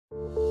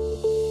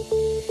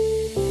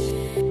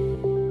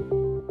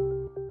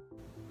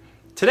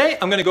Today,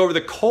 I'm gonna go over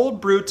the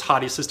cold brew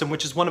toddy system,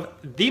 which is one of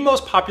the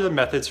most popular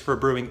methods for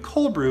brewing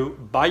cold brew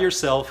by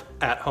yourself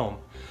at home.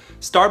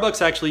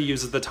 Starbucks actually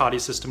uses the toddy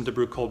system to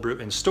brew cold brew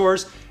in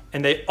stores,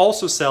 and they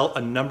also sell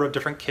a number of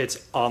different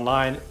kits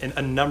online in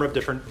a number of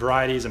different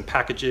varieties and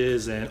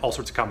packages and all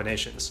sorts of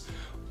combinations.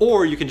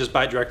 Or you can just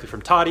buy it directly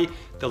from Toddy.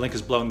 The link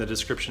is below in the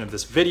description of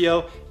this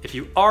video if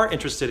you are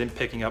interested in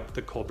picking up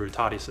the cold brew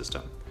toddy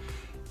system.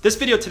 This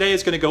video today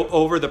is gonna go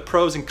over the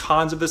pros and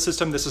cons of the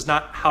system. This is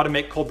not how to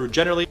make cold brew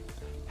generally.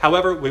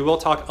 However, we will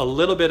talk a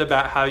little bit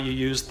about how you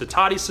use the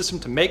toddy system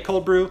to make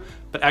cold brew,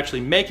 but actually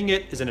making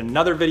it is in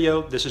another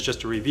video. This is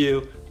just a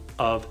review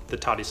of the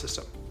toddy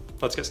system.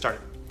 Let's get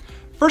started.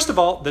 First of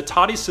all, the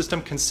toddy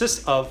system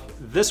consists of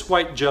this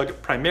white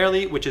jug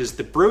primarily, which is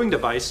the brewing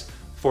device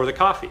for the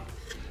coffee.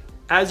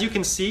 As you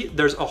can see,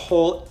 there's a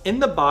hole in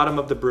the bottom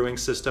of the brewing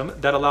system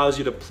that allows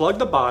you to plug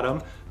the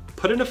bottom,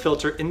 put in a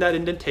filter in that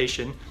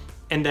indentation,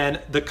 and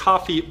then the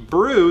coffee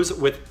brews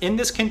within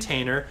this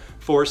container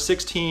for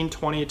 16,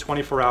 20,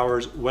 24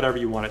 hours, whatever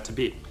you want it to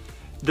be.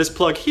 This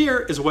plug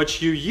here is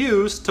what you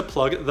use to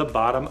plug the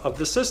bottom of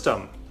the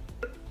system.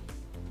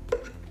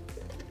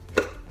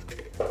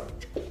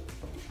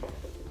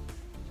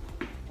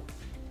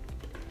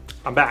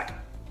 I'm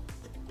back.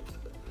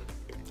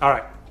 All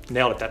right,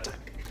 nailed it that time.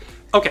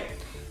 Okay.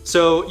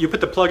 So you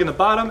put the plug in the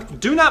bottom.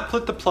 Do not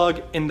put the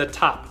plug in the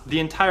top. The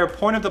entire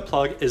point of the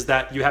plug is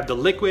that you have the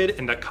liquid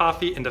and the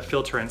coffee and the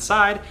filter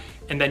inside,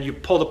 and then you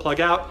pull the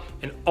plug out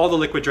and all the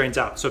liquid drains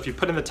out. So if you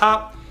put in the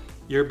top,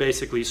 you're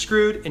basically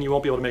screwed and you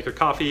won't be able to make your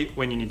coffee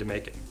when you need to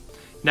make it.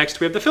 Next,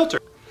 we have the filter.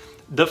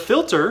 The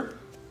filter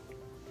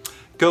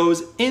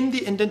goes in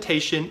the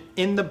indentation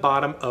in the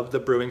bottom of the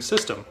brewing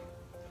system.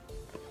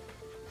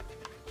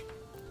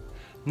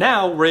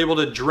 Now we're able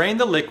to drain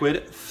the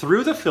liquid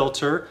through the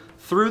filter,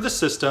 through the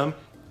system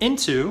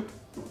into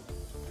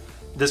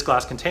this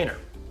glass container.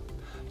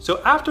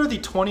 So after the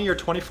 20 or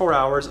 24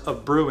 hours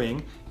of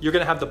brewing, you're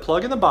gonna have the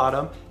plug in the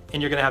bottom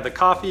and you're gonna have the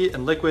coffee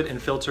and liquid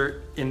and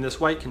filter in this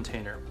white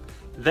container.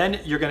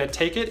 Then you're gonna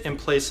take it and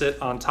place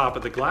it on top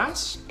of the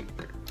glass,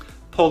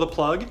 pull the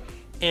plug,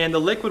 and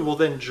the liquid will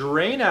then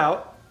drain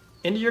out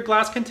into your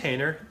glass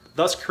container,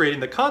 thus creating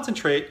the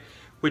concentrate,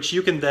 which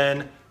you can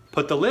then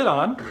put the lid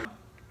on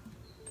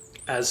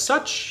as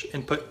such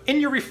and put in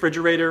your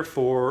refrigerator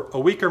for a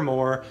week or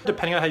more,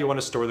 depending on how you want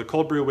to store the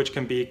cold brew, which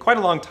can be quite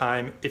a long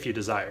time if you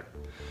desire.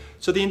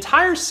 So the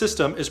entire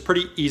system is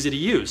pretty easy to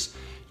use.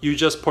 You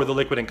just pour the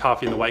liquid and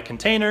coffee in the white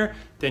container,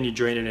 then you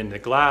drain it into the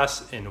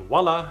glass, and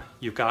voila,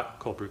 you've got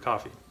cold brew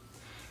coffee.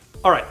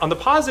 All right, on the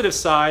positive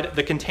side,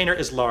 the container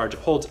is large. It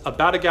holds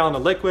about 1 gallon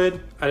of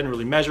liquid. I didn't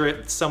really measure it,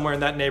 it's somewhere in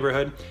that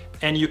neighborhood,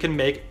 and you can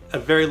make a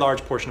very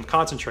large portion of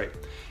concentrate.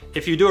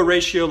 If you do a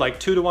ratio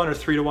like 2 to 1 or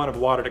 3 to 1 of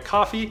water to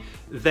coffee,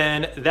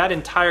 then that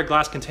entire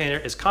glass container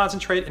is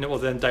concentrate and it will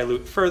then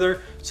dilute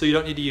further, so you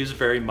don't need to use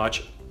very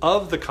much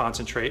of the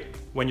concentrate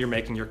when you're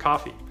making your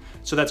coffee.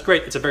 So that's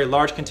great, it's a very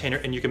large container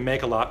and you can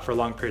make a lot for a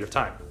long period of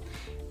time.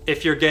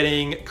 If you're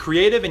getting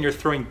creative and you're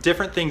throwing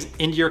different things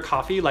into your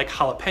coffee like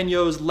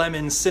jalapenos,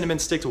 lemons, cinnamon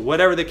sticks,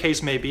 whatever the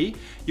case may be,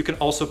 you can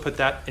also put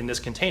that in this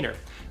container.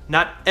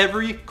 Not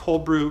every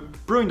cold brew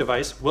brewing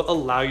device will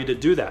allow you to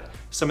do that.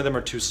 Some of them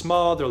are too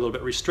small, they're a little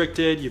bit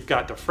restricted. You've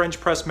got the French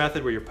press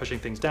method where you're pushing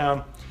things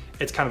down.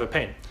 It's kind of a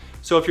pain.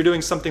 So if you're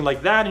doing something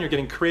like that and you're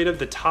getting creative,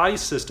 the toddy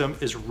system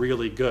is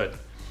really good.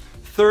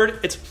 Third,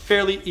 it's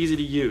fairly easy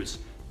to use.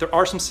 There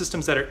are some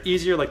systems that are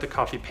easier like the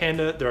Coffee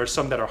Panda. There are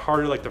some that are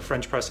harder like the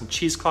French press and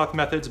cheesecloth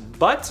methods,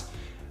 but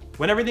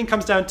when everything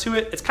comes down to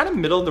it, it's kind of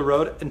middle of the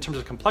road in terms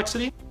of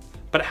complexity,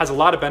 but it has a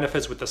lot of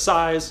benefits with the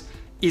size,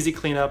 easy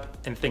cleanup,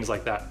 and things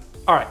like that.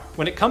 All right,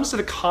 when it comes to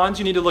the cons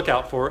you need to look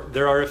out for,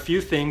 there are a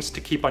few things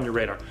to keep on your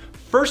radar.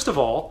 First of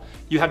all,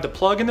 you have the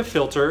plug and the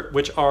filter,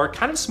 which are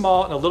kind of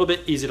small and a little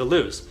bit easy to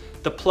lose.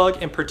 The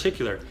plug in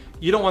particular,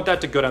 you don't want that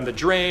to go down the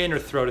drain or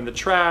throw it in the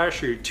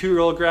trash, or your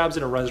 2-year-old grabs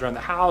it and runs around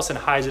the house and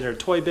hides it in her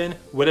toy bin,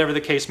 whatever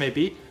the case may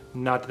be.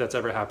 Not that that's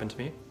ever happened to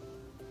me.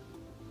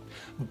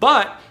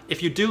 But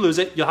if you do lose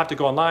it, you'll have to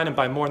go online and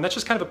buy more, and that's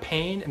just kind of a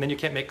pain, and then you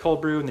can't make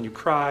cold brew, and then you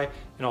cry,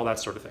 and all that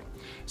sort of thing.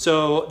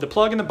 So the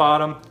plug in the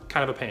bottom,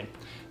 kind of a pain.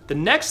 The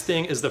next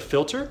thing is the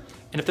filter,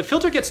 and if the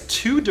filter gets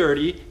too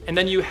dirty, and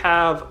then you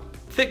have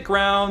thick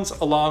grounds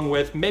along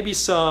with maybe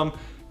some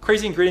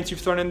crazy ingredients you've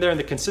thrown in there, and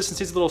the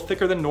consistency is a little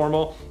thicker than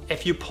normal,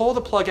 if you pull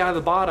the plug out of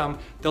the bottom,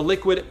 the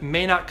liquid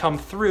may not come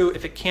through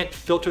if it can't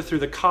filter through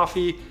the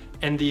coffee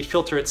and the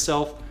filter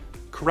itself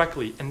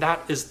correctly. And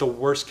that is the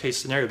worst case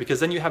scenario, because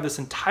then you have this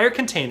entire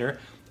container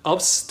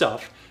of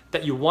stuff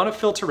that you want to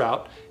filter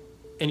out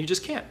and you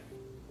just can't.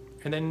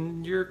 And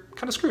then you're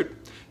kind of screwed.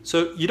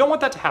 So you don't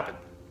want that to happen.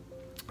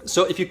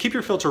 So if you keep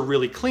your filter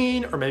really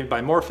clean, or maybe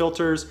buy more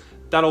filters,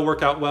 that'll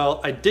work out well.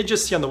 I did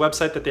just see on the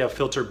website that they have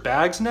filter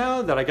bags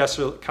now that I guess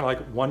are kind of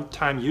like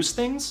one-time use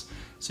things.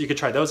 So you could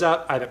try those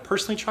out. I haven't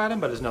personally tried them,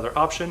 but it's another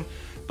option.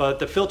 But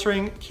the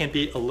filtering can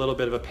be a little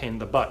bit of a pain in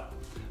the butt.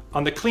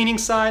 On the cleaning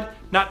side,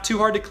 not too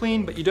hard to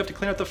clean, but you do have to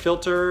clean out the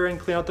filter and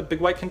clean out the big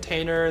white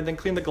container and then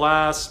clean the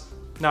glass.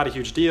 Not a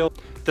huge deal.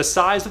 The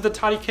size of the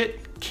Toddy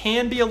kit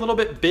can be a little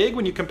bit big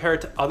when you compare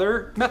it to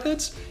other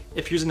methods.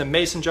 If you're using the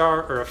mason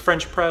jar or a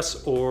French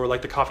press or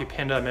like the Coffee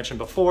Panda I mentioned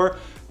before,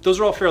 those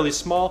are all fairly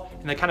small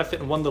and they kind of fit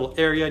in one little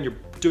area and you're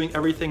doing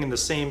everything in the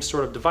same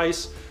sort of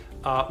device.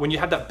 When you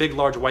have that big,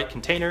 large white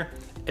container,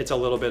 it's a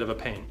little bit of a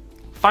pain.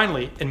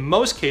 Finally, in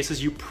most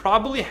cases, you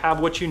probably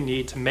have what you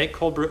need to make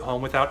cold brew at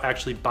home without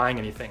actually buying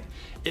anything.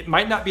 It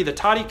might not be the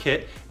Toddy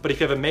kit, but if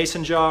you have a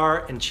mason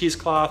jar and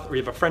cheesecloth, or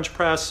you have a French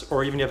press,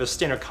 or even you have a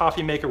standard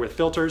coffee maker with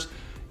filters,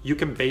 you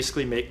can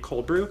basically make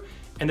cold brew.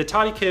 And the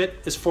Toddy kit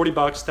is 40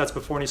 bucks, that's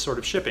before any sort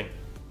of shipping.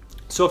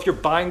 So if you're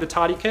buying the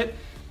Toddy kit,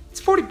 it's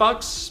 40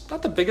 bucks,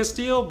 not the biggest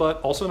deal, but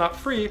also not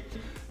free.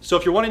 So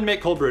if you're wanting to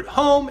make cold brew at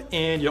home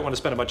and you don't want to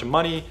spend a bunch of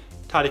money,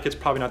 Toddy kit's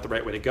probably not the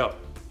right way to go.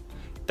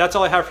 That's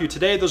all I have for you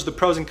today. Those are the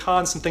pros and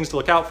cons, some things to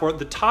look out for.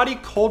 The Toddy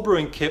Cold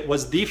Brewing Kit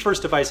was the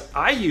first device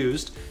I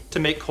used to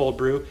make cold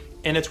brew,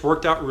 and it's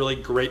worked out really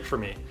great for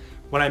me.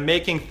 When I'm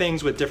making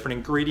things with different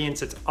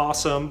ingredients, it's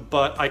awesome,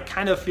 but I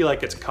kind of feel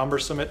like it's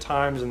cumbersome at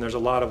times and there's a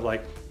lot of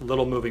like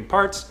little moving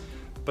parts,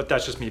 but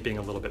that's just me being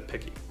a little bit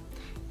picky.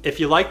 If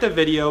you liked the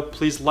video,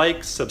 please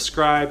like,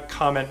 subscribe,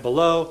 comment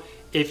below.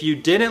 If you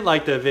didn't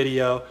like the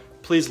video,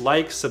 please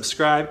like,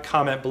 subscribe,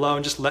 comment below,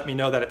 and just let me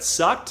know that it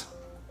sucked,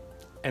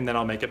 and then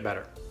I'll make it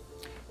better.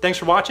 Thanks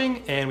for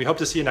watching, and we hope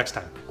to see you next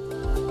time.